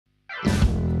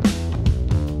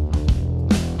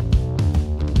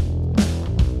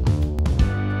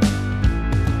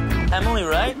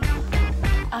Emily, right?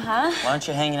 Uh-huh. Why aren't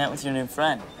you hanging out with your new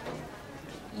friend?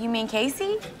 You mean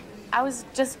Casey? I was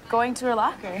just going to her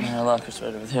locker. Her locker's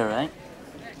right over there, right?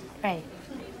 Right.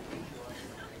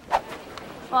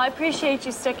 Well, I appreciate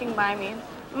you sticking by me.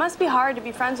 It must be hard to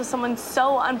be friends with someone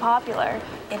so unpopular.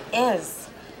 It is.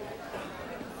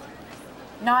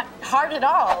 Not hard at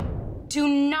all. Do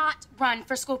not run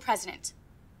for school president.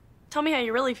 Tell me how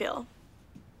you really feel.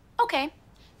 Okay.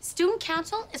 Student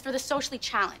council is for the socially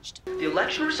challenged. The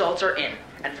election results are in,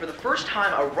 and for the first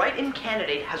time, a write-in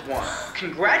candidate has won.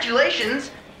 Congratulations,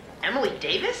 Emily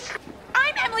Davis?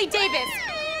 I'm Emily Davis.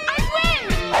 I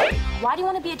win! Why do you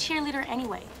want to be a cheerleader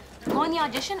anyway? Going the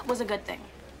audition was a good thing.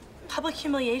 Public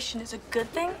humiliation is a good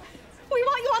thing? We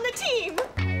want you on the team!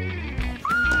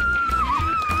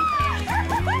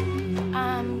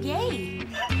 Yay.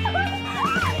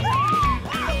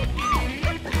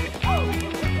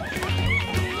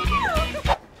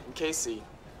 Casey,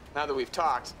 now that we've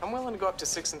talked, I'm willing to go up to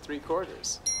 6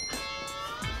 3/4.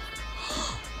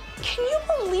 Can you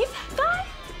believe that guy?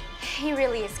 He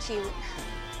really is cute.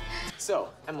 So,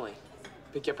 Emily,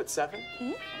 pick you up at 7?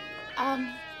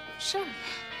 Sure.